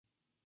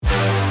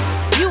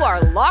You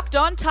are Locked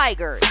On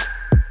Tigers,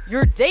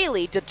 your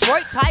daily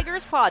Detroit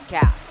Tigers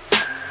podcast.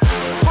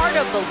 Part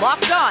of the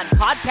Locked On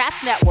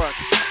Podcast Network,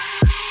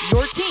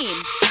 your team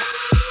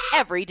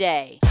every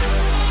day.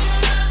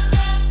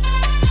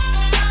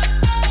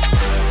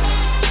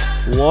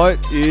 What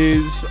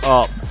is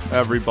up,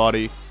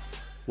 everybody?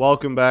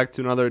 Welcome back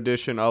to another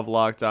edition of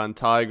Locked On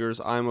Tigers.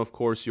 I'm, of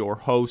course, your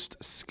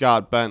host,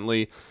 Scott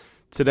Bentley.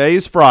 Today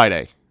is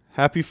Friday.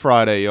 Happy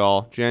Friday,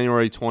 y'all.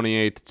 January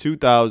 28th,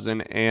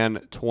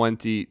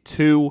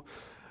 2022.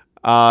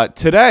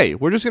 Today,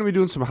 we're just going to be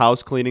doing some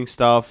house cleaning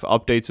stuff,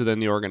 updates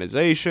within the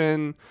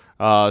organization,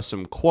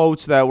 some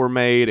quotes that were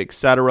made,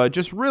 etc.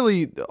 Just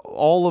really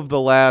all of the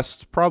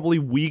last probably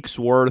week's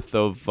worth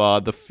of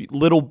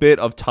little bit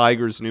of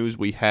Tigers news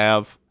we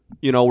have.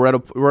 You know, we're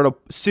at a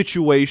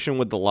situation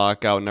with the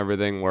lockout and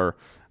everything where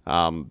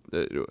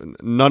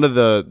none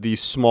of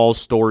these small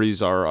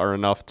stories are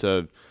enough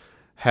to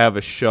have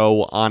a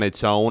show on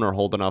its own or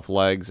hold enough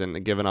legs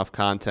and give enough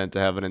content to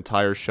have an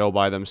entire show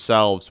by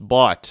themselves.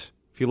 But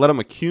if you let them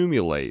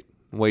accumulate,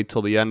 wait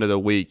till the end of the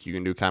week, you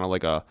can do kind of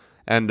like a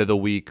end of the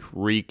week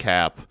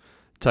recap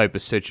type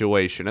of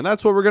situation. And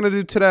that's what we're going to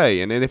do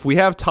today. And if we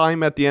have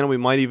time at the end, we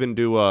might even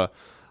do a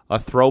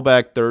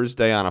throwback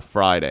Thursday on a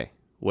Friday,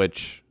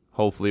 which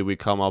hopefully we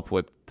come up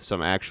with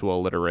some actual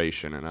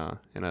alliteration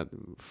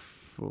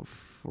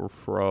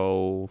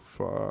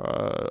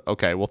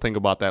okay, we'll think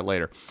about that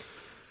later.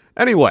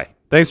 Anyway,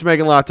 thanks for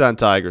making Locked On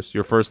Tigers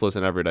your first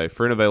listen every day.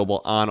 Free and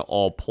available on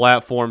all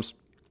platforms.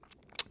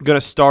 I'm going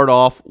to start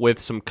off with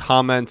some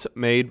comments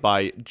made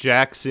by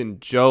Jackson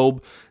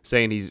Jobe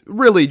saying he's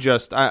really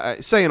just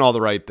saying all the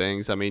right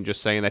things. I mean,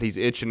 just saying that he's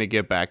itching to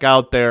get back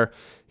out there.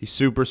 He's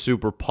super,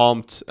 super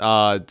pumped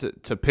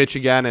to pitch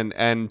again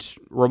and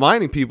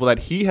reminding people that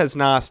he has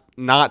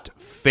not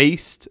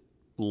faced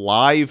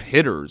live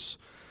hitters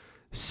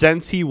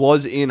since he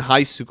was in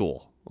high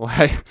school.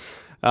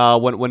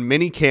 When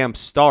minicamp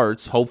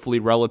starts, hopefully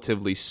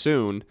relatively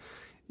soon,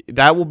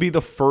 that will be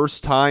the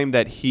first time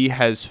that he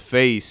has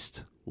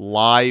faced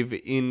live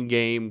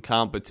in-game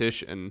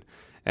competition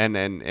and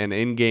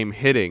in-game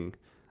hitting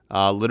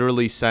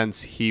literally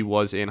since he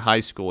was in high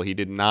school. He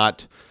did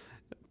not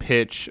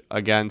pitch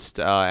against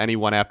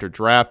anyone after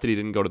drafted. He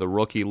didn't go to the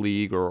rookie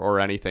league or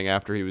anything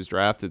after he was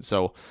drafted.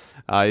 So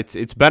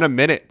it's been a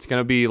minute. It's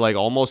going to be like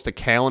almost a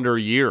calendar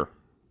year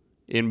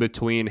in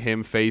between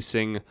him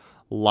facing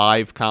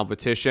live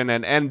competition,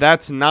 and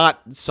that's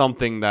not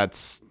something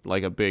that's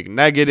like a big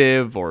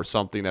negative or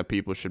something that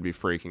people should be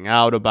freaking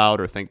out about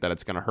or think that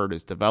it's going to hurt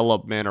his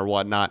development or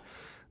whatnot.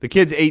 The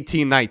kid's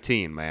 18,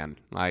 19, man.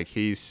 Like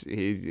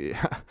they're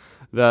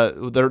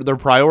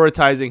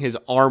prioritizing his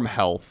arm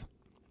health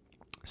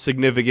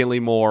significantly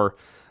more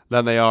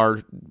than they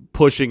are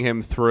pushing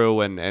him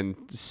through and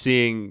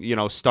seeing,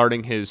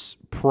 starting his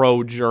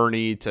pro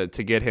journey to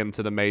get him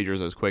to the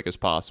majors as quick as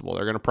possible.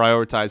 They're going to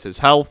prioritize his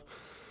health.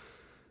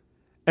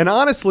 And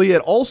honestly,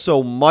 it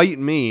also might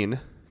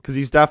mean, because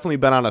he's definitely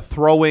been on a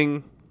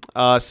throwing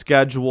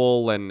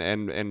schedule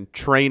and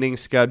training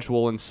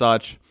schedule and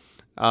such.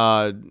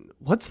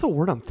 What's the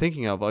word I'm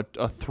thinking of? A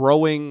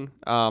throwing,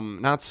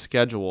 not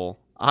schedule.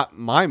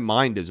 My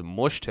mind is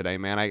mush today,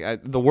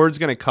 man. The word's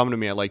going to come to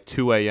me at like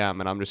 2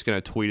 a.m., and I'm just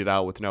going to tweet it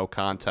out with no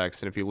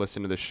context. And if you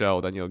listen to the show,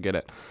 then you'll get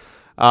it.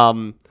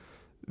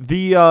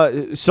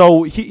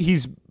 So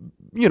he's...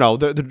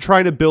 they're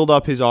trying to build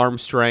up his arm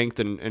strength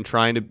and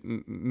trying to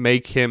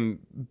make him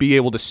be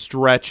able to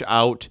stretch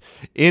out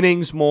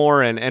innings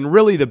more. And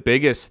really the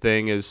biggest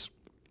thing is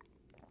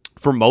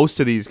for most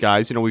of these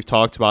guys, we've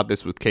talked about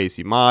this with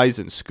Casey Mize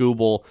and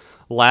Skubal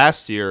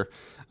last year.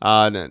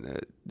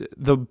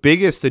 The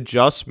biggest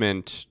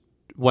adjustment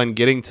when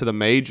getting to the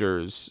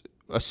majors,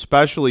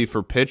 especially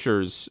for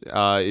pitchers,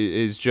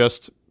 is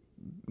just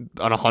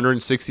an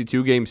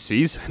 162-game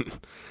season.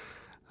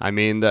 I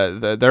mean,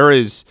 there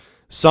is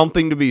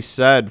something to be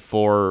said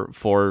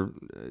for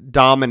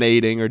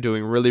dominating or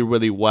doing really,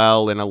 really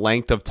well in a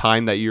length of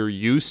time that you're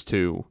used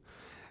to.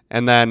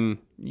 And then,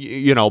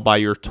 by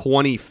your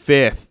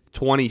 25th,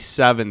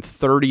 27th,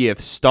 30th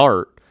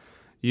start,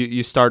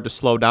 you start to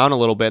slow down a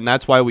little bit. And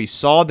that's why we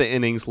saw the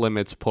innings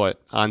limits put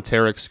on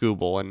Tarik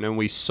Skubal. And then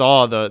we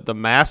saw the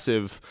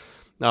massive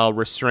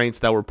restraints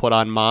that were put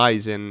on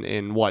Mize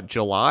in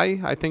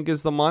July, I think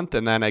is the month.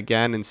 And then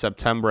again in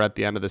September at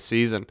the end of the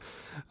season.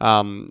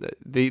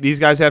 These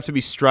guys have to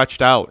be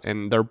stretched out,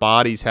 and their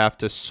bodies have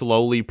to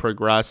slowly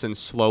progress and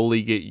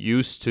slowly get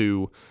used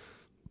to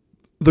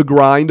the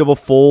grind of a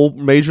full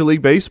Major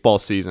League Baseball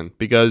season,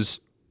 because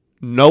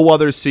no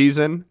other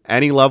season,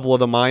 any level of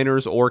the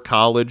minors or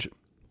college,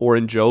 or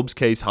in Jobe's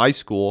case, high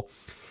school,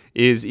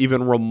 is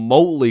even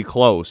remotely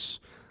close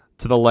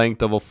to the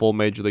length of a full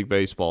Major League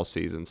Baseball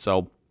season.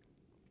 So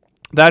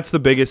that's the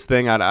biggest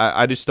thing.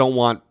 I just don't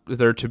want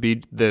there to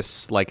be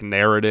this like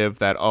narrative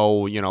that,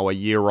 a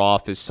year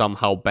off is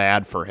somehow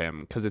bad for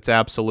him, because it's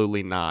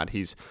absolutely not.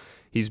 He's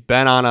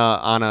been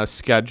on a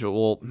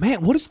schedule.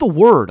 Man, what is the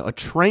word? A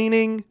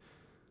training?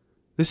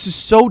 This is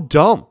so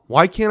dumb.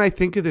 Why can't I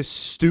think of this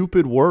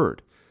stupid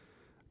word?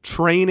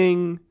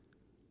 Training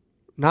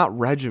not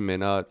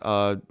regimen.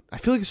 I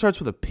feel like it starts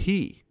with a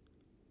P.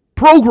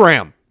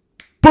 Program.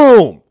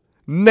 Boom.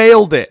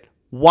 Nailed it.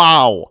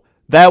 Wow.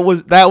 That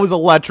was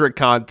electric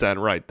content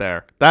right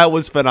there. That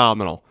was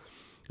phenomenal.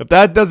 If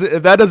that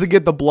doesn't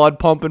get the blood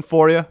pumping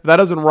for you, if that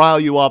doesn't rile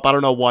you up, I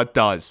don't know what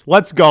does.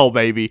 Let's go,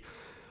 baby.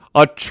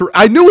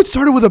 I knew it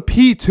started with a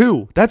P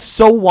too. That's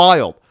so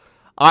wild.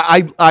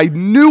 I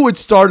knew it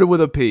started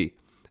with a P,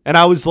 and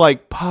I was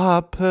like,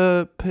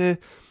 I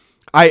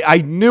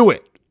knew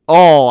it.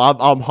 Oh,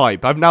 I'm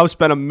hype. I've now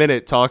spent a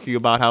minute talking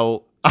about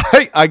how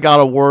I got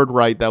a word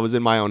right that was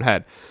in my own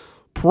head.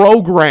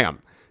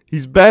 Program.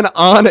 He's been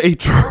on a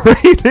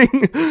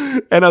training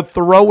and a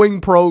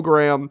throwing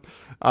program,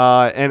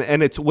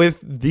 and it's with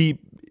the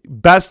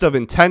best of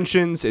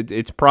intentions.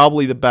 It's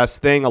probably the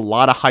best thing. A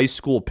lot of high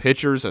school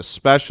pitchers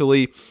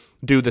especially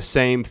do the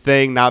same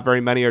thing. Not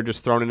very many are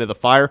just thrown into the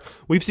fire.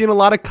 We've seen a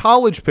lot of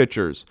college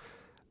pitchers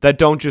that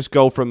don't just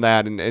go from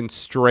that and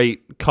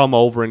straight come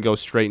over and go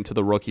straight into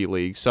the rookie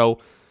league. So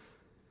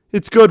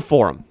it's good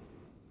for him.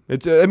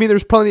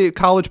 There's plenty of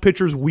college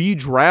pitchers we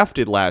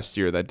drafted last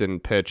year that didn't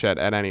pitch at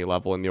any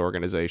level in the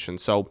organization.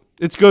 So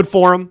it's good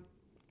for him.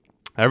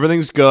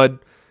 Everything's good.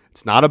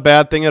 It's not a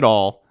bad thing at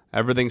all.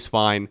 Everything's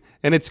fine.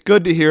 And it's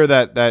good to hear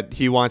that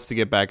he wants to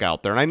get back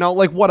out there. And I know,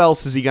 like, what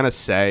else is he going to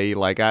say?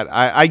 Like,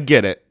 I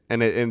get it.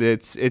 And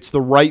it's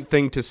the right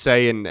thing to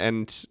say,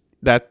 and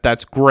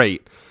that's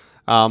great.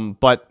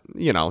 But,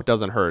 it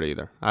doesn't hurt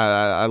either.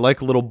 I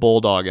like a little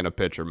bulldog in a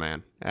pitcher,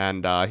 man.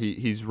 And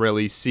he's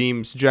really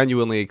seems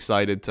genuinely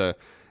excited to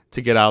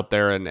get out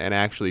there and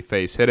actually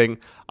face hitting.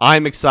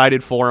 I'm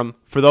excited for him.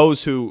 For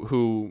those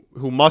who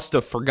must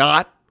have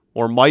forgot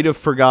or might have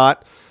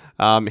forgot,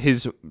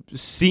 his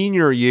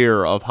senior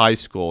year of high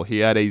school, he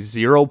had a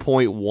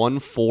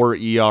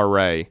 0.14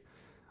 ERA,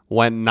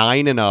 went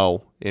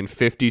 9-0 in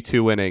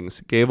 52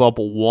 innings, gave up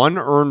one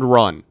earned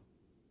run.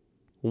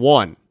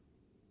 One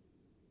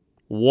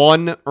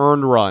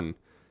earned run,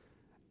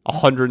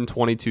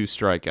 122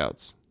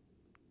 strikeouts.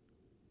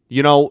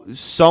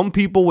 Some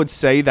people would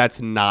say that's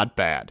not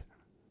bad.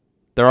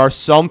 There are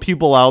some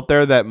people out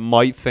there that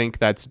might think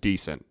that's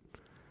decent.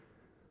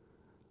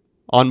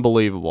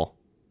 Unbelievable.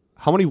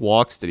 How many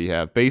walks did he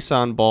have? Based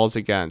on balls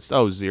against.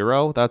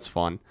 0? That's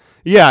fun.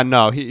 Yeah,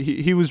 no,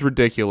 he was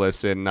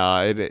ridiculous in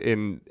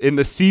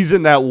the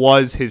season that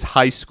was his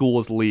high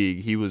school's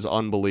league. He was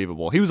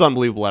unbelievable. He was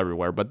unbelievable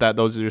everywhere, but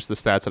those are just the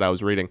stats that I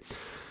was reading.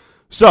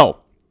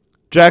 So,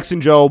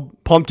 Jackson Jobe,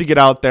 pumped to get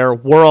out there.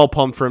 We're all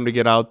pumped for him to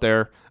get out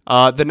there.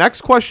 The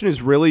next question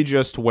is really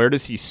just where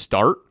does he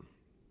start?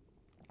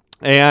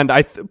 And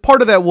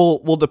part of that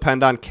will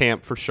depend on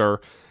camp for sure.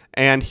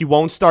 And he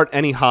won't start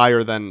any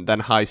higher than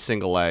high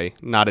single A.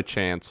 Not a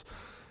chance.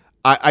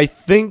 I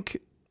think,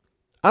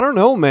 I don't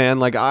know, man.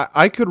 Like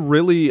I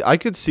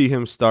could see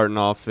him starting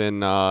off in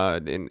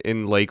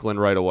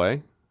Lakeland right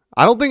away.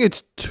 I don't think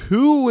it's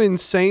too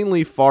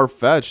insanely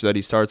far-fetched that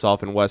he starts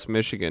off in West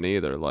Michigan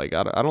either. Like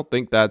I don't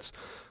think that's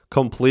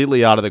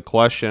completely out of the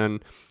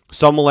question.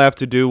 Some will have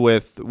to do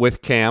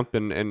with camp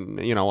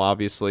and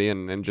obviously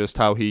and just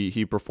how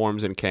he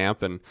performs in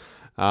camp, and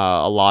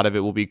a lot of it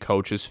will be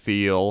coach's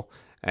feel.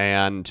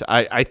 And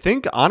I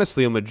think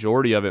honestly a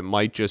majority of it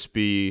might just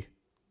be,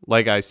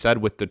 like I said,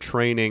 with the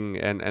training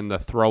and the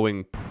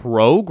throwing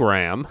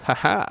program.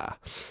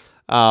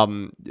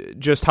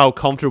 Just how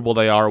comfortable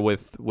they are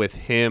with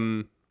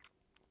him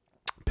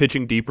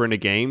pitching deeper into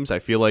games. I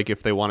feel like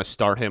if they want to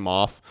start him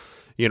off,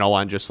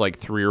 on just like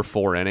 3 or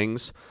 4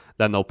 innings,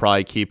 then they'll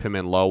probably keep him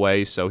in low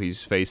A, so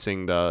he's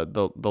facing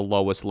the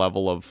lowest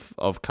level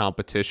of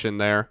competition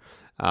there.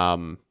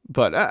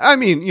 But I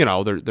mean,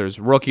 there's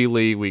rookie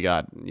league, we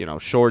got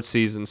short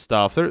season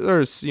stuff.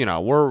 There's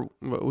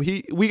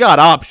we got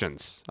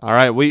options. All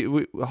right,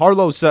 we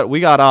Harlow said we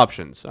got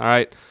options. All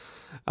right.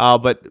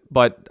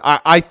 But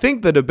I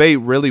think the debate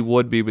really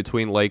would be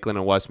between Lakeland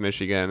and West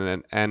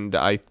Michigan, and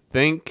I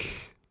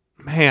think,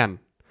 man,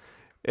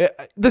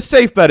 the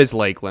safe bet is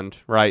Lakeland,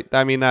 right?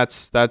 I mean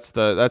that's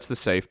the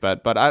safe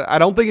bet, but I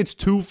don't think it's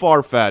too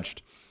far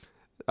fetched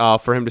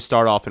for him to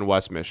start off in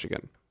West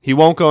Michigan. He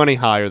won't go any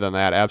higher than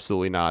that,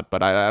 absolutely not.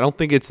 But I don't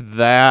think it's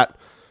that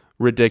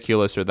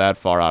ridiculous or that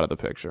far out of the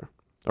picture,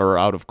 or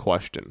out of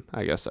question,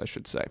 I guess I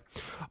should say.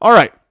 All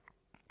right.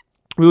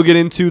 We'll get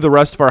into the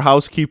rest of our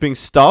housekeeping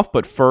stuff,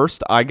 but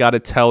first, I got to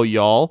tell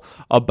y'all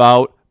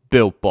about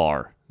Built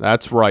Bar.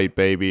 That's right,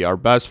 baby. Our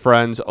best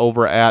friends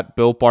over at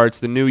Built Bar. It's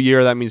the new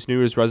year. That means New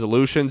Year's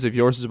resolutions. If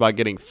yours is about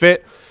getting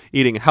fit,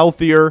 eating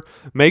healthier,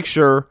 make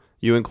sure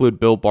you include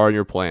Built Bar in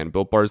your plan.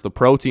 Built Bar is the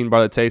protein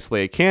bar that tastes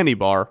like a candy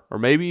bar, or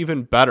maybe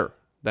even better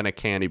than a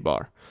candy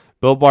bar.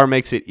 Built Bar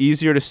makes it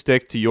easier to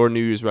stick to your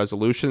New Year's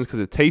resolutions because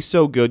it tastes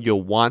so good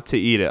you'll want to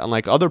eat it,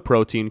 unlike other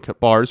protein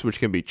bars which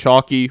can be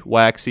chalky,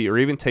 waxy, or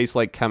even taste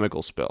like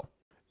chemical spill.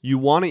 You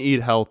want to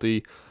eat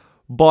healthy,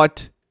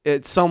 but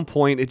at some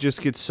point it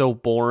just gets so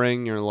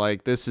boring. You're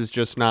like, this is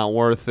just not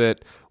worth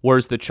it.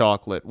 Where's the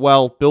chocolate?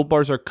 Well, Built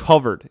Bars are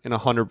covered in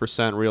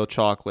 100% real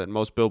chocolate.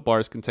 Most Built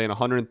Bars contain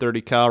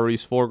 130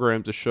 calories, 4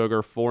 grams of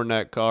sugar, 4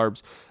 net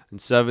carbs,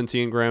 and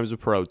 17 grams of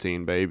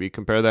protein, baby.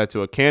 Compare that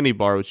to a candy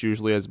bar, which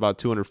usually has about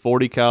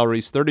 240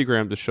 calories, 30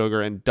 grams of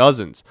sugar, and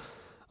dozens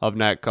of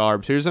net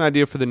carbs. Here's an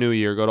idea for the new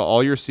year. Go to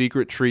all your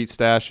secret treat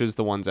stashes,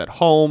 the ones at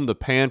home, the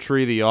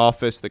pantry, the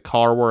office, the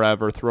car,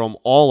 wherever. Throw them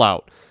all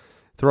out.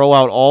 Throw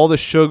out all the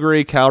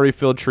sugary,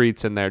 calorie-filled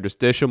treats in there. Just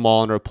dish them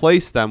all and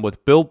replace them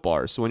with Built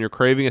Bars. So when you're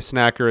craving a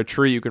snack or a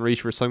treat, you can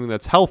reach for something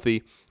that's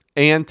healthy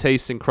and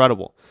tastes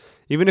incredible.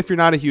 Even if you're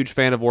not a huge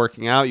fan of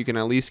working out, you can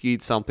at least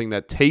eat something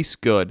that tastes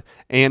good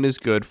and is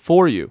good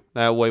for you.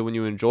 That way, when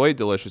you enjoy a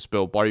delicious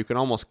Built Bar, you can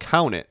almost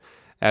count it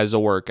as a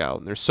workout.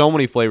 And there's so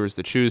many flavors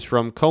to choose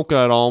from: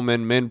 coconut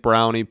almond, mint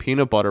brownie,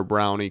 peanut butter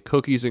brownie,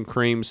 cookies and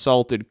cream,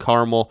 salted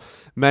caramel,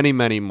 many,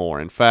 many more.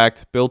 In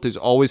fact, Built is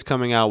always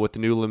coming out with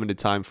new limited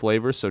time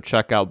flavors, so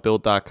check out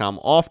Built.com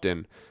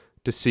often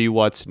to see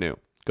what's new.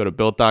 Go to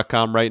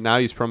Built.com right now.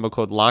 Use promo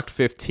code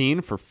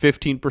LOCKED15 for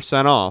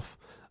 15% off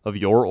of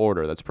your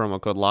order. That's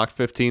promo code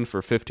LOCKED15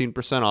 for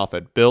 15% off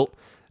at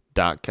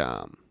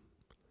Built.com.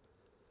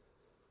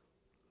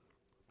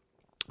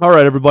 All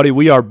right, everybody,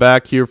 we are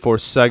back here for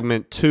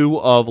segment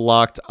 2 of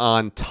Locked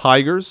On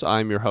Tigers.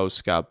 I'm your host,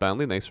 Scott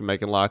Bentley. Thanks for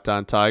making Locked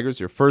On Tigers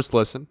your first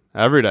listen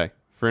every day,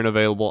 free and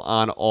available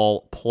on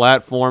all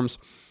platforms.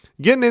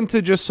 Getting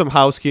into just some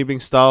housekeeping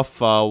stuff,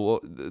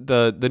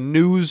 the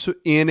news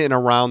in and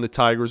around the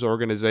Tigers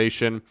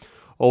organization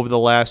over the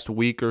last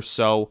week or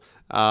so,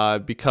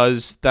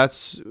 because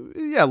that's,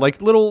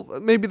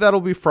 maybe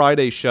that'll be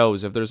Friday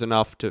shows. If there's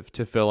enough to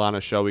fill on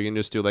a show, we can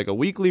just do like a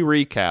weekly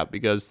recap,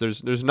 because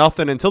there's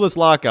nothing until this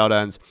lockout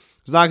ends.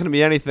 There's not going to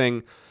be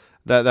anything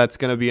that's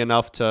going to be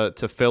enough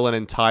to fill an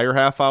entire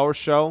half-hour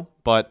show,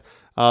 but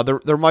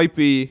there might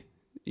be,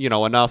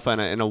 enough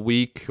in a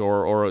week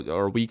or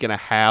a week and a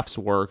half's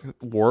worth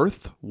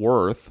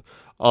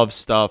of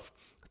stuff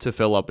to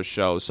fill up a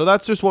show. So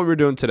that's just what we're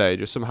doing today.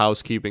 Just some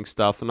housekeeping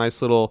stuff. A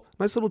nice little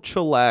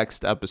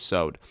chillaxed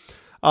episode.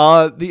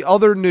 The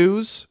other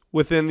news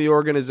within the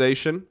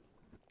organization: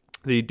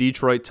 the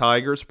Detroit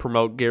Tigers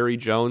promote Gary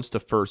Jones to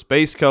first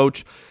base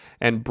coach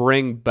and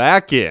bring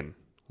back in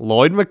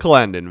Lloyd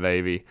McClendon,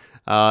 baby,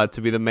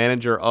 to be the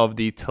manager of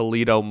the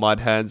Toledo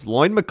Mudhens.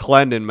 Lloyd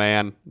McClendon,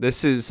 man,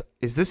 is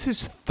this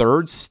his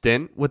third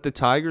stint with the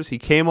Tigers? He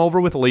came over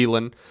with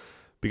Leland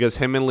because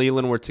him and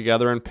Leland were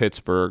together in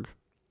Pittsburgh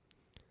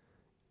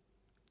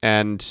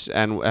and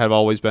have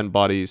always been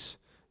buddies.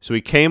 So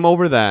he came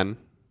over then.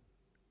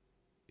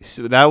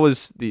 So that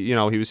was he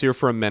was here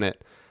for a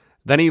minute.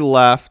 Then he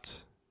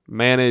left,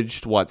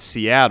 managed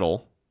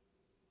Seattle.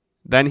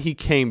 Then he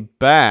came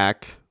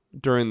back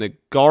during the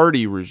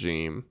Gardy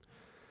regime,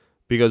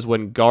 because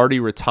when Gardy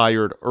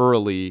retired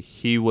early,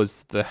 he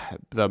was the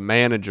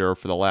manager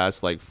for the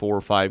last 4 or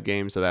 5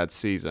 games of that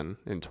season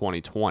in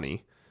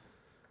 2020.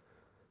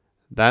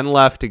 Then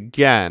left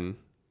again,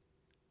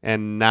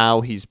 and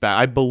now he's back.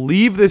 I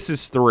believe this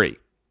is 3.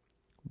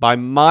 By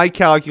my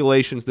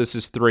calculations, this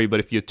is 3, but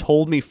if you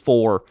told me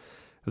 4,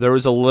 there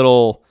was a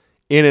little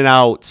in and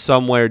out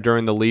somewhere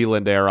during the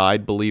Leland era,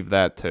 I'd believe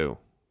that too,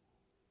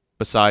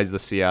 besides the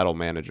Seattle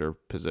manager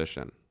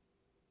position.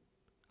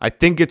 I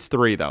think it's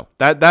 3 though.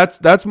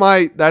 This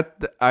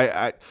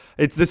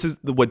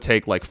would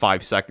take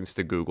 5 seconds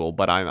to Google,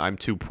 but I'm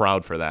too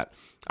proud for that.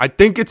 I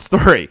think it's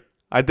 3.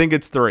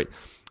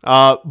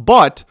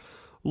 But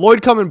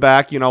Lloyd coming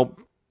back,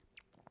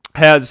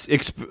 has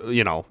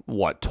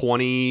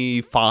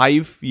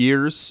 25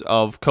 years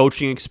of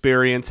coaching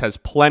experience, has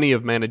plenty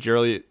of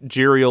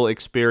managerial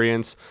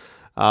experience.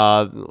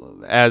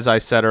 As I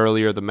said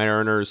earlier, the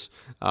Mariners,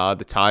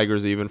 the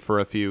Tigers, even for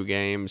a few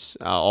games.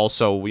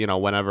 Also,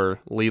 whenever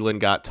Leland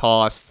got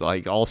tossed,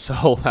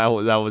 also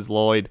that was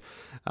Lloyd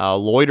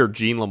or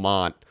Gene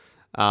Lamont.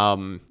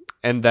 And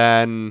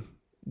then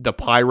the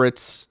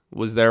Pirates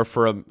was there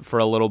for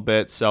a little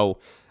bit. So,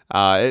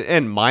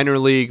 and minor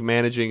league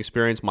managing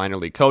experience, minor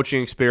league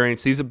coaching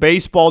experience. He's a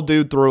baseball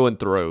dude through and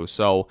through.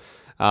 So,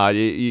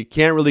 you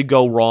can't really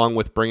go wrong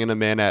with bringing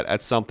him in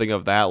at something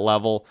of that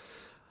level.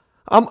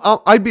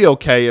 I'd be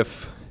okay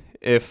if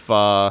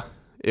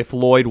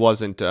Lloyd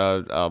wasn't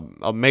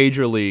a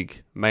major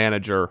league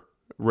manager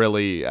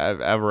really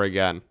ever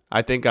again.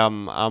 I think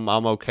I'm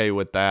okay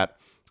with that.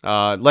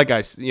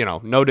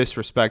 No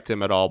disrespect to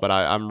him at all, but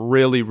I'm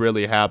really,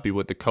 really happy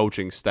with the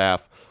coaching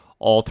staff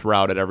all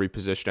throughout at every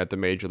position at the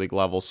major league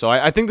level. So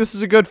I think this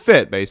is a good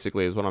fit,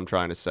 basically, is what I'm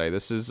trying to say.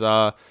 This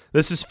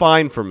is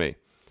fine for me.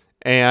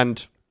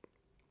 And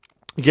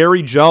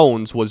Gary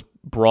Jones was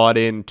brought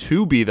in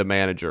to be the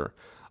manager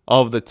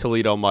of the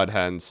Toledo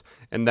Mudhens,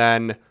 and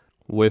then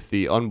with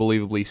the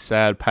unbelievably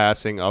sad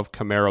passing of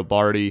Kamara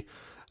Barty,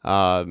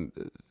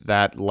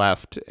 that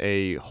left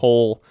a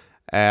hole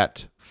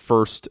at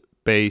first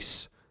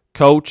base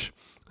coach.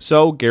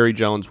 So Gary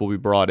Jones will be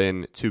brought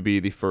in to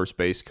be the first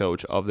base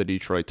coach of the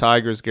Detroit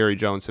Tigers. Gary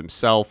Jones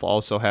himself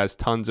also has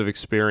tons of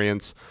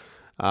experience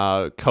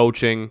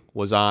coaching,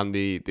 was on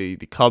the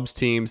Cubs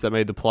teams that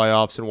made the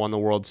playoffs and won the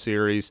World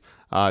Series,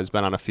 has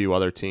been on a few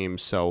other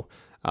teams, so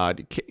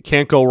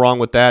can't go wrong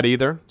with that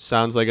either.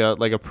 Sounds like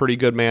a pretty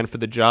good man for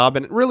the job.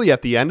 And really,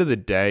 at the end of the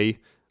day,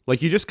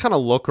 Like, you just kind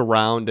of look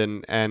around,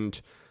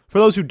 and for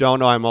those who don't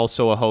know, I'm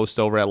also a host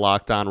over at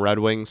Locked On Red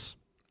Wings,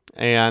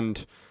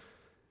 and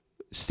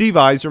Steve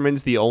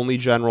Yzerman's the only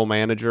general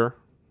manager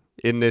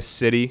in this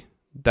city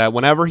that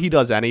whenever he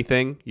does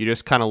anything, you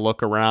just kind of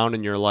look around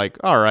and you're like,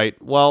 all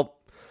right, well,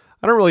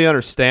 I don't really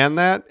understand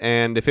that,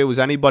 and if it was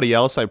anybody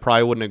else, I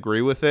probably wouldn't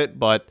agree with it,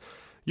 but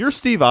you're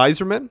Steve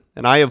Yzerman,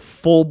 and I have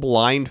full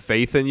blind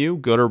faith in you,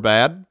 good or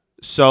bad,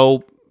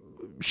 so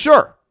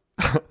sure,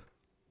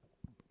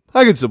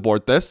 I can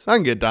support this. I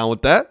can get down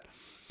with that.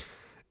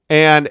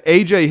 And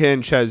AJ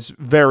Hinch has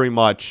very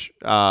much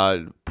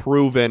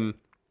proven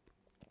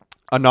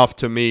enough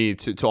to me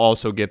to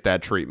also get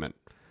that treatment.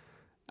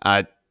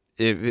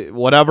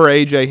 Whatever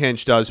AJ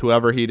Hinch does,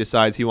 whoever he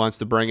decides he wants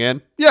to bring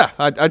in, yeah,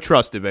 I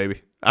trust it,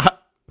 baby.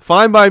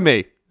 Fine by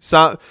me.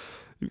 So,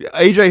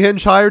 AJ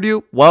Hinch hired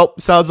you? Well,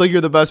 sounds like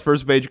you're the best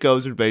first base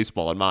coach in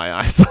baseball in my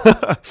eyes.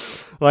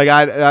 Like,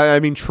 I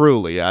mean,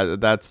 truly,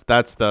 that's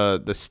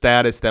the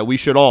status that we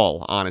should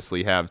all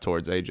honestly have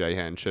towards AJ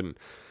Hinch, and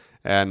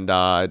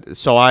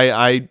so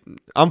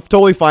I'm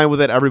totally fine with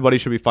it. Everybody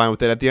should be fine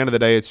with it. At the end of the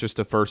day, it's just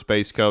a first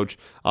base coach.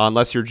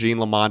 Unless you're Gene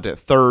Lamont at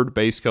third,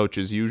 base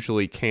coaches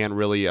usually can't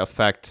really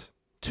affect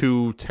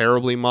too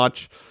terribly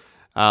much.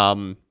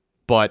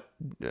 But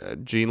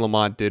Gene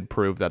Lamont did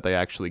prove that they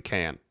actually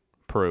can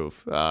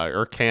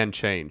can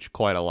change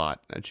quite a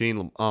lot.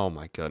 Oh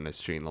my goodness,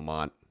 Gene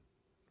Lamont.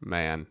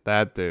 Man,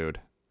 that dude.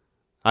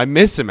 I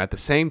miss him at the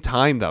same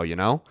time, though, you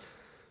know?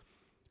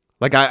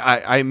 Like,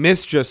 I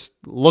miss just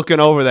looking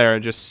over there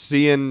and just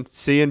seeing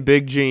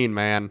Big Gene,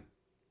 man.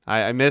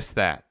 I miss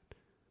that.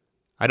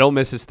 I don't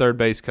miss his third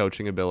base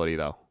coaching ability,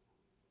 though.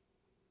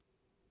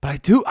 But I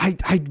do.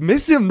 I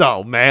miss him,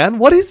 though, man.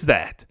 What is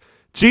that?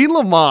 Gene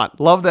Lamont.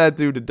 Love that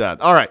dude to death.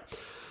 All right.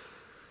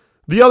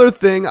 The other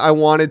thing I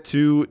wanted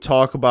to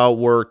talk about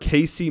were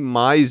Casey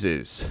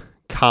Mize's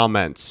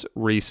comments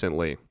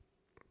recently.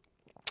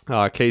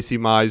 Casey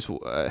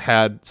Mize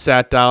had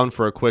sat down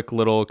for a quick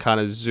little kind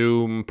of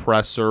Zoom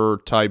presser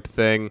type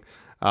thing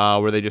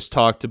where they just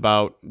talked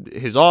about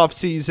his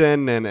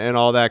offseason and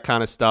all that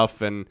kind of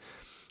stuff. And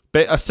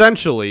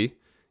essentially,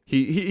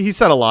 he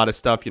said a lot of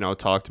stuff, you know,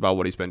 talked about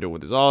what he's been doing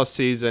with his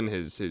offseason,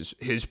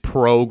 his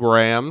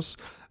programs,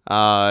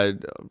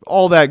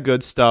 all that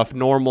good stuff,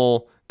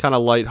 normal kind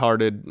of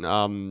lighthearted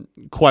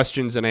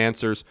questions and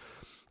answers.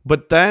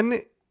 But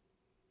then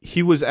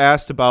he was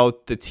asked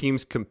about the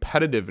team's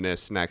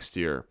competitiveness next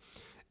year,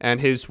 and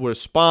his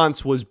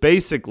response was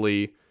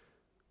basically,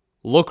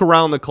 look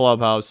around the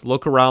clubhouse,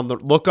 look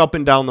up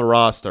and down the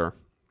roster,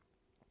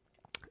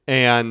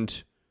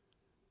 and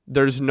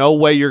there's no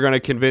way you're going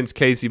to convince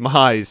Casey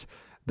Mize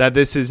that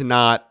this is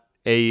not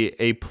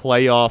a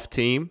playoff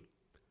team.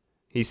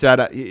 He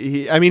said,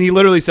 he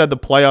literally said the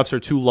playoffs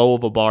are too low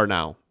of a bar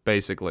now,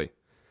 basically.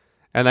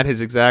 And that his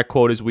exact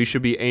quote is, we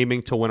should be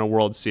aiming to win a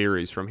World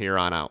Series from here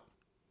on out.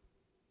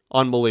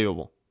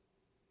 Unbelievable.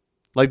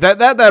 Like,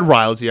 that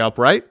riles you up,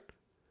 right?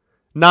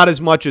 Not as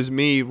much as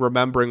me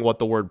remembering what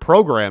the word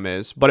program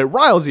is, but it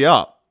riles you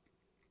up.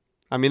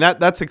 I mean,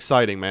 that's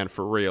exciting, man,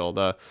 for real.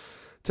 To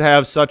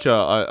have such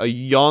a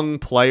young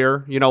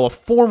player, you know, a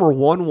former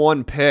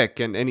 1-1 pick,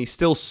 and he's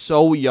still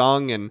so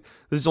young, and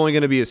this is only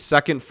going to be his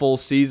second full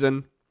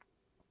season,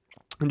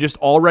 and just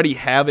already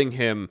having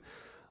him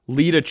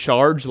lead a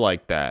charge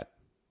like that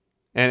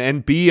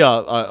and be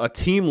a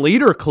team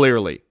leader,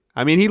 clearly.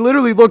 I mean, he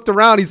literally looked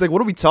around. He's like,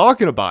 what are we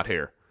talking about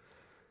here?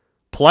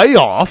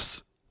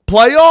 Playoffs?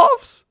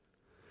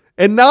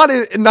 And not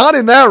in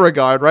that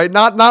regard, right?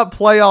 Not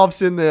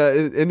playoffs in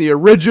the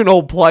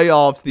original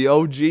playoffs, the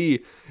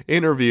OG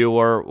interview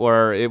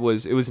where it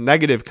was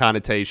negative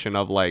connotation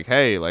of like,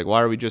 hey, like,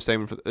 why are we just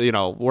aiming for, you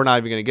know, we're not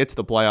even going to get to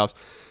the playoffs.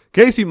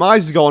 Casey Mize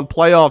is going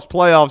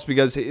playoffs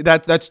because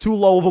that's too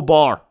low of a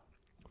bar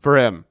for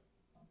him.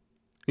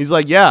 He's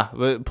like, yeah,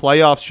 the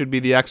playoffs should be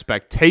the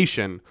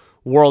expectation.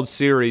 World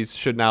Series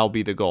should now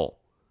be the goal.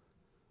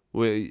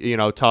 We, you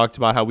know, talked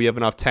about how we have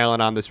enough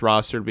talent on this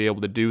roster to be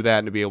able to do that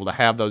and to be able to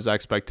have those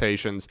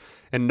expectations,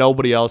 and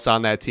nobody else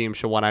on that team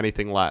should want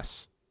anything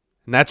less.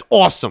 And that's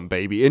awesome,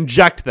 baby.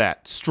 Inject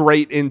that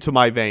straight into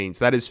my veins.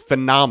 That is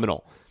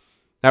phenomenal.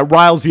 That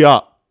riles you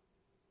up.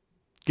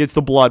 Gets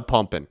the blood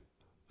pumping.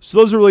 So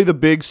those are really the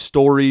big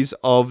stories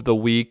of the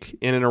week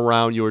in and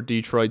around your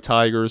Detroit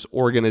Tigers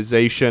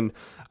organization.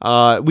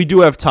 We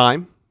do have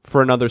time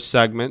for another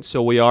segment,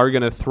 so we are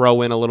going to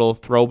throw in a little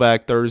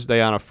Throwback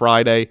Thursday on a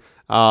Friday.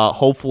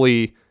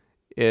 Hopefully,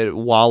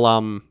 while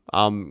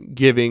I'm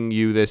giving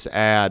you this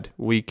ad,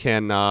 we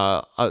can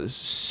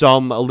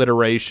some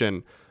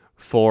alliteration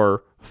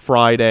for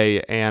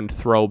Friday and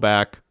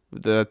Throwback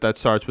that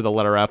starts with the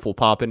letter F will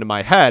pop into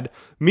my head.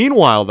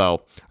 Meanwhile,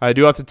 though, I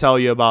do have to tell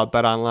you about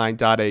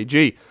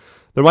BetOnline.ag.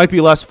 There might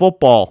be less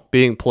football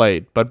being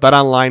played, but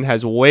BetOnline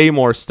has way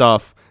more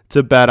stuff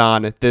to bet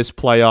on this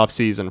playoff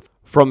season.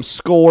 From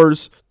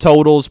scores,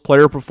 totals,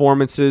 player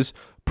performances,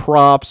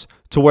 props,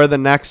 to where the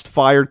next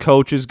fired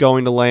coach is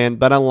going to land,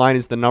 BetOnline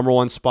is the number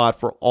one spot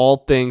for all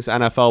things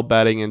NFL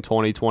betting in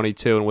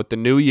 2022. And with the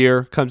new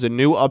year comes a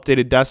new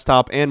updated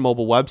desktop and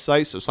mobile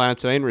website. So sign up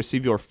today and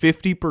receive your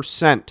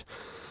 50%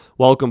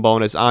 welcome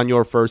bonus on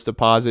your first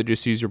deposit.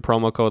 Just use your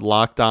promo code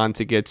LOCKEDON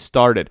to get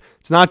started.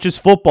 It's not just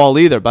football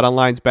either.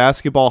 BetOnline's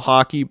basketball,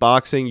 hockey,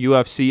 boxing,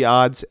 UFC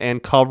odds,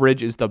 and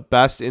coverage is the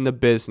best in the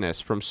business.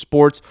 From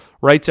sports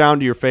right down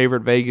to your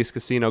favorite Vegas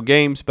casino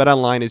games,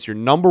 BetOnline is your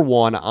number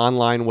one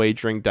online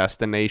wagering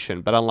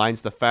destination.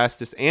 BetOnline's the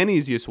fastest and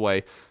easiest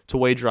way to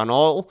wager on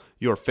all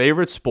your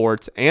favorite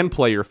sports and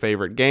play your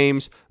favorite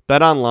games.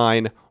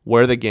 BetOnline,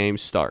 where the game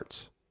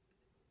starts.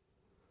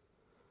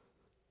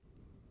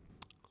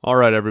 All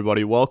right,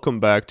 everybody, welcome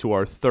back to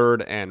our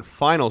third and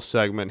final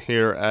segment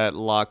here at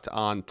Locked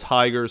On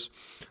Tigers.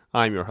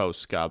 I'm your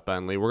host, Scott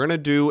Bentley. We're going to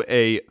do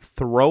a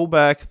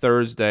Throwback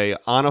Thursday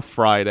on a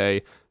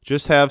Friday,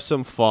 just have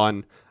some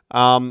fun.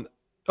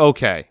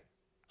 Okay,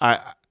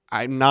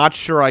 I'm not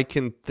sure I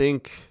can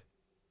think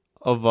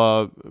of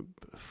a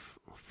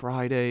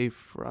Friday,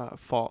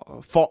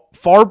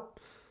 far.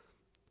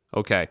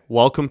 Okay,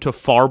 welcome to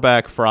Far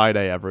Back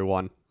Friday,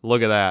 everyone.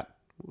 Look at that.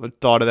 I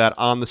thought of that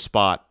on the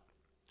spot.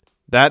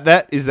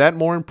 Is that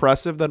more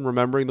impressive than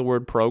remembering the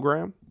word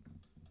program?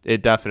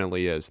 It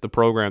definitely is. The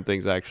program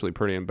thing's actually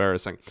pretty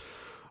embarrassing.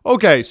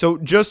 Okay, so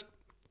just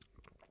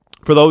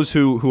for those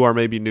who are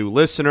maybe new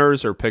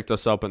listeners or picked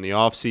us up in the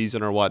off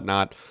season or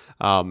whatnot,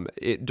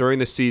 during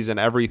the season,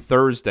 every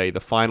Thursday, the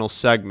final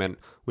segment,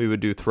 we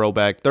would do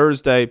Throwback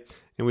Thursday,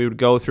 and we would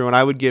go through, and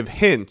I would give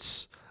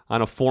hints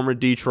on a former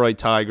Detroit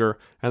Tiger,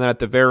 and then at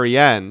the very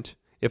end,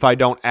 if I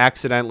don't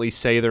accidentally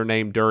say their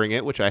name during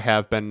it, which I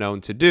have been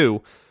known to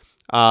do,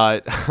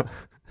 I'm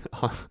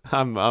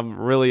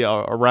really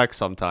a wreck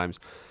sometimes.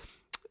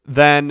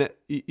 Then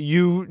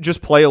you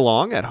just play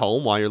along at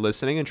home while you're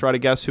listening and try to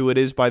guess who it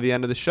is by the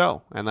end of the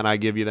show. And then I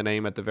give you the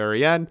name at the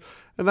very end,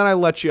 and then I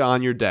let you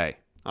on your day.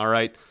 All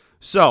right.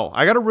 So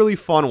I got a really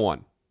fun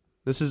one.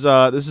 This is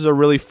a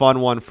really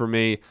fun one for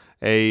me.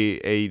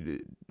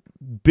 A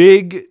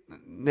big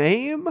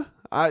name,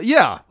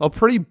 a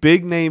pretty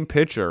big name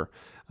pitcher,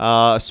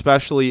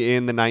 especially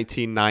in the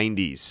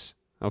 1990s.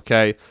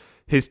 Okay.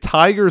 His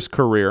Tigers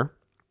career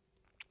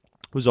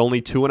was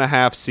only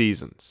 2.5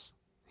 seasons.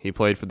 He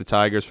played for the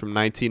Tigers from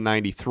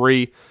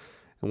 1993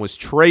 and was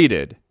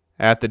traded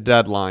at the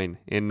deadline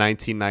in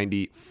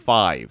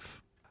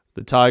 1995.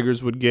 The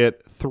Tigers would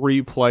get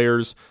 3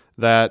 players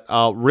that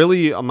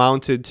really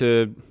amounted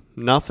to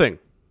nothing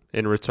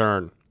in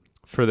return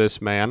for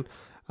this man.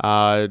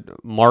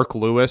 Mark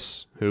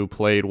Lewis, who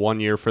played 1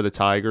 year for the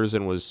Tigers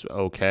and was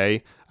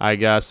okay, I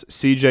guess.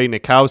 C.J.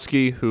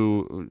 Nitkowski,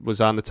 who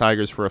was on the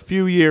Tigers for a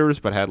few years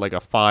but had like a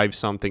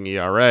 5-something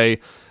ERA.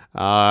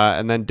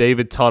 And then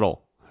David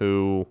Tuttle,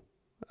 who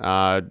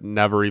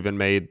never even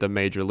made the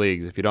major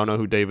leagues. If you don't know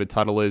who David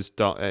Tuttle is,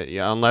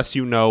 unless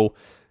you know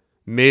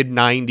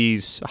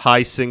mid-90s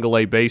high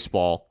single-A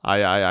baseball,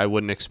 I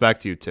wouldn't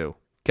expect you to.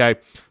 Okay,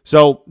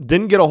 so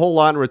didn't get a whole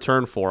lot in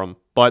return for him,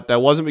 but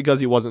that wasn't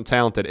because he wasn't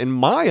talented. In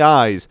my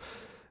eyes,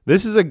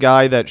 this is a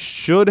guy that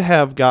should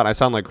have gotten, I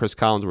sound like Chris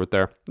Collinsworth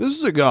there. This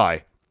is a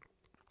guy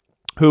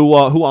who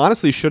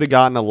honestly should have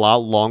gotten a lot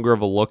longer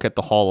of a look at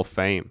the Hall of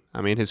Fame. I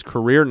mean, his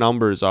career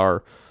numbers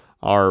are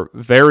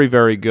very,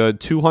 very good.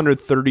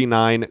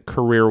 239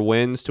 career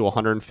wins to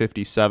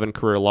 157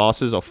 career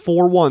losses, a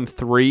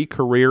 4.13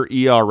 career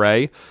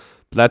ERA.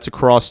 That's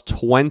across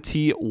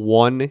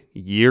 21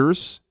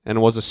 years and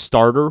was a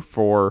starter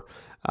for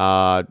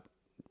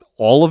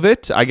all of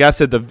it. I guess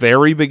at the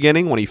very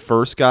beginning when he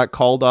first got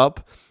called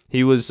up,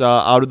 he was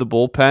out of the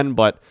bullpen.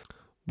 But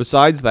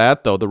besides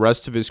that, though, the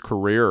rest of his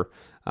career,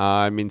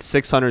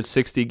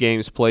 660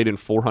 games played and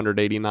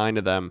 489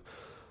 of them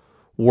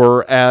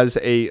were as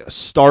a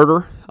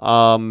starter.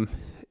 We'll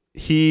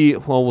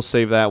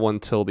save that one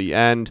till the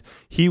end.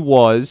 He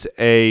was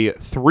a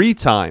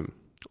 3-time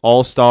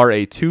All-Star,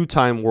 a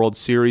 2-time World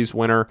Series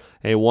winner,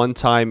 a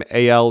 1-time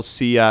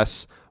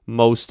ALCS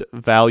Most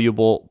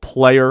Valuable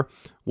Player,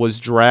 was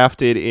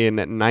drafted in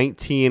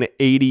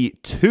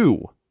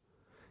 1982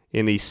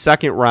 in the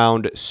second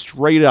round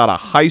straight out of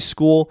high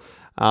school,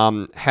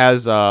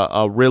 has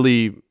a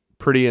really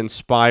pretty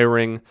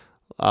inspiring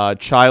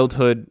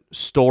childhood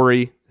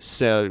story,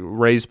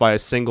 raised by a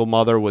single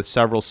mother with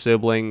several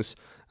siblings.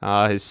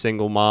 His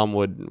single mom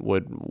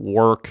would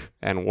work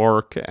and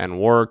work and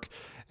work,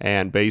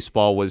 and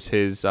baseball was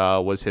his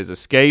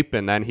escape.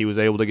 And then he was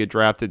able to get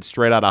drafted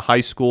straight out of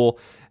high school,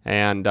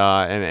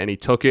 and he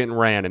took it and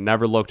ran and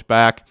never looked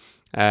back.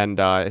 And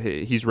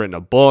he's written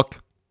a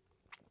book,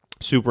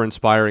 super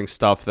inspiring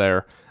stuff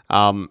there.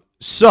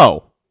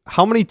 So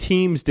how many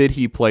teams did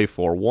he play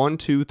for? 1,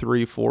 2,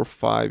 3, 4,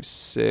 5,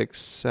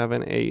 6,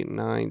 7, 8,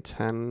 9,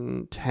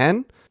 10,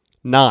 10?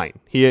 9.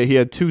 He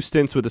had 2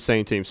 stints with the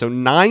same team. So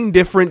 9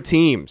 different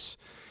teams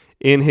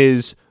in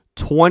his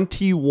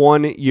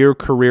 21-year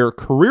career.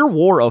 Career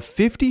WAR of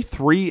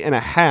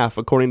 53.5,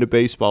 according to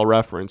Baseball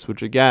Reference,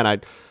 which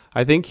again,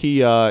 I think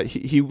he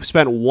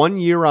spent 1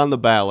 year on the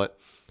ballot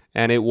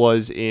and it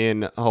was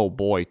in,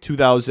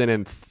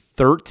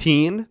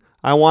 2013,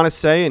 I want to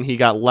say, and he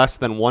got less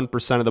than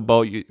 1% of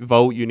the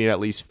vote. You need at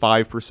least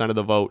 5% of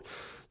the vote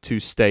to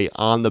stay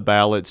on the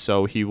ballot,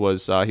 so he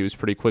was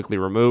pretty quickly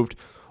removed.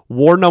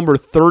 Wore number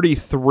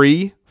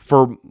 33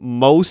 for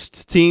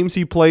most teams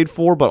he played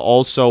for, but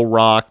also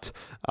rocked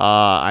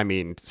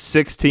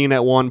 16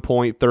 at one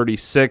point,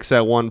 36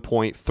 at one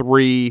point,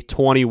 3,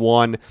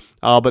 21.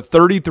 But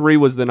 33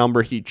 was the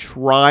number he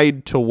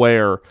tried to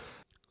wear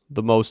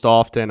the most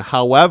often.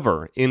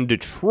 However, in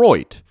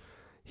Detroit,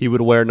 he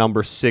would wear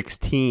number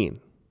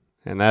 16.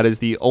 And that is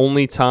the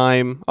only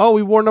time. Oh,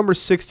 he wore number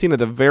 16 at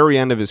the very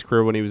end of his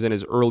career when he was in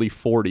his early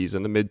 40s,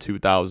 in the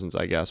mid-2000s,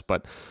 I guess.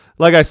 But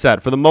like I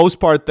said, for the most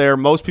part there,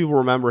 most people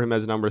remember him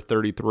as number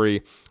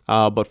 33.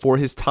 But for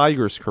his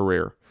Tigers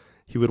career,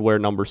 he would wear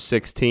number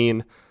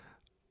 16.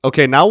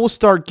 Okay, now we'll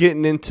start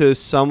getting into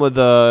some of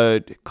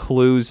the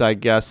clues, I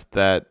guess,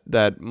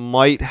 that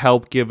might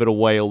help give it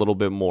away a little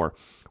bit more.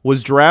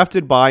 Was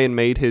drafted by and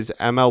made his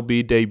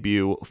MLB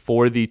debut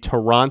for the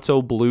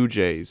Toronto Blue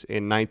Jays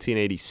in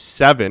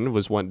 1987,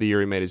 was the year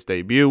he made his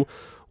debut.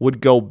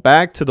 Would go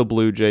back to the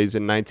Blue Jays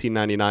in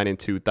 1999 and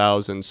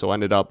 2000, so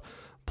ended up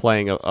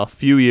playing a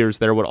few years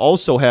there. Would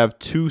also have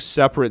 2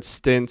 separate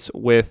stints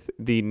with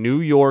the New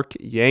York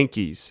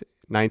Yankees,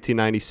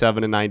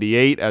 1997 and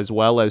 98, as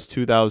well as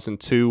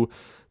 2002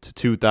 to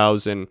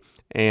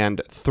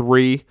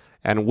 2003.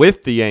 And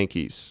with the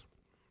Yankees,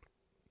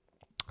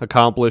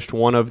 accomplished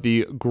one of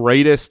the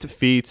greatest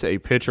feats a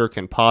pitcher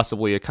can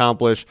possibly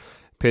accomplish,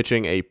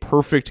 pitching a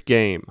perfect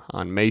game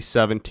on May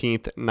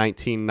 17th,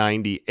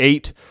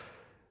 1998.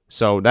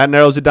 So that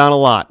narrows it down a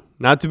lot.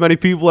 Not too many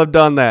people have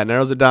done that.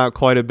 Narrows it down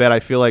quite a bit. I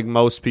feel like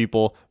most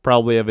people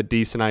probably have a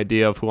decent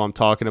idea of who I'm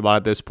talking about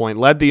at this point.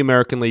 Led the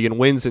American League in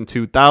wins in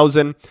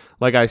 2000.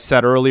 Like I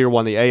said earlier,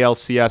 won the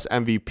ALCS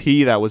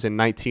MVP. That was in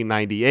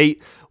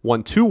 1998.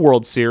 Won 2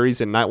 World Series,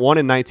 one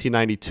in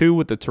 1992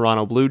 with the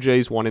Toronto Blue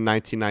Jays, one in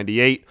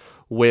 1998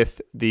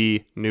 with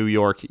the New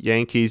York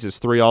Yankees. His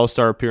 3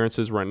 All-Star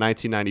appearances were in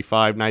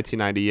 1995,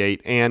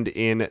 1998, and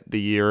in the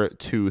year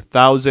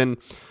 2000.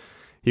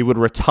 He would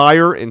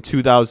retire in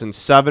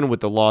 2007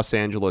 with the Los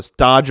Angeles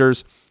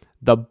Dodgers.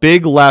 The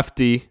big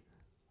lefty,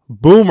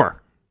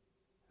 Boomer.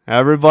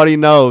 Everybody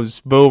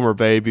knows Boomer,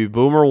 baby.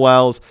 Boomer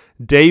Wells.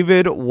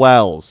 David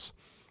Wells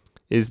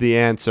is the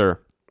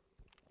answer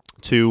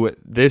to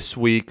this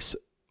week's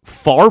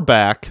Far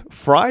Back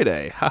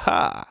Friday.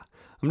 Haha.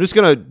 I'm just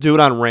going to do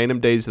it on random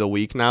days of the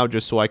week now,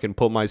 just so I can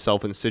put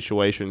myself in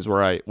situations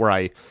where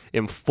I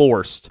am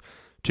forced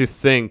to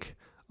think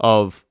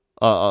of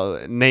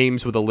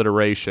names with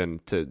alliteration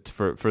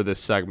for this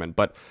segment.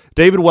 But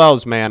David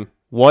Wells, man,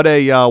 what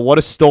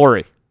a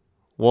story.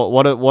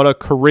 What a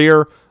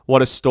career.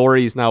 What a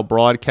story. He's now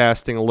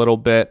broadcasting a little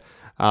bit.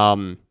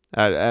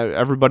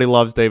 Everybody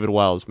loves David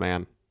Wells,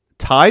 man.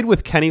 Tied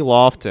with Kenny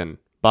Lofton,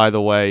 by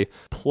the way,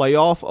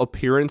 playoff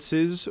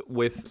appearances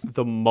with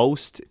the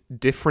most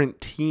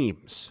different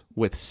teams,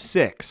 with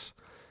 6.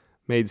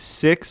 Made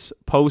 6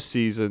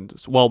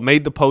 postseasons. Well,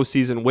 made the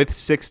postseason with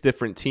 6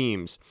 different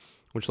teams,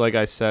 which, like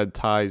I said,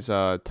 ties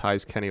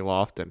Kenny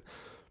Lofton.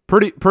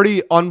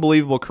 Pretty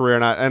unbelievable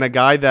career, and a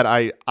guy that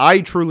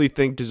I truly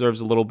think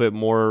deserves a little bit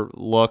more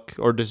look,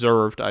 or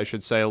deserved, I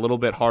should say, a little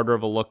bit harder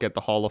of a look at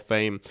the Hall of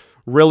Fame.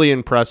 Really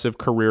impressive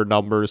career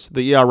numbers.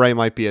 The ERA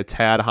might be a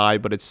tad high,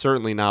 but it's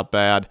certainly not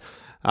bad.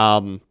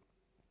 3rd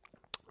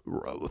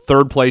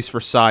place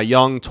for Cy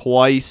Young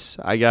twice.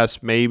 I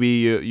guess maybe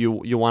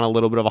you want a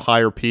little bit of a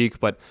higher peak,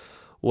 but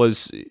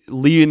was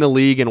leading the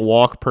league in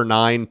walk per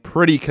 9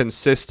 pretty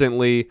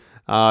consistently.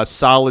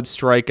 Solid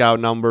strikeout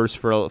numbers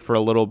for a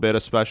little bit,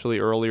 especially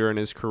earlier in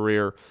his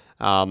career.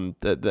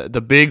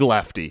 The big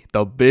lefty,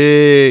 the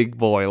big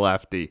boy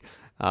lefty,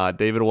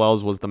 David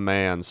Wells was the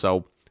man.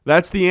 So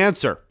that's the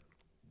answer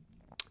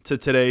to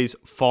today's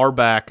Far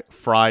Back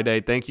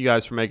Friday. Thank you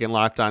guys for making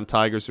Locked On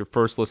Tigers your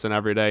first listen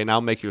every day. Now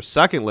make your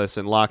second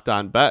listen Locked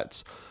On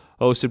Bets,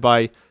 hosted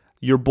by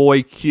your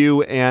boy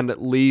Q and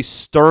Lee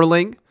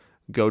Sterling.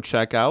 Go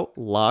check out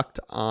Locked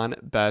On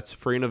Bets,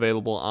 free and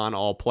available on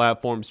all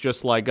platforms,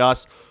 just like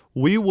us.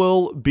 We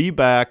will be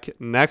back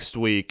next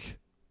week,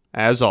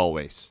 as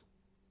always.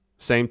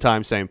 Same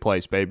time, same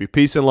place, baby.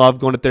 Peace and love.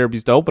 Going to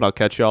therapy's dope, and I'll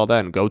catch you all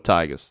then. Go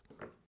Tigers.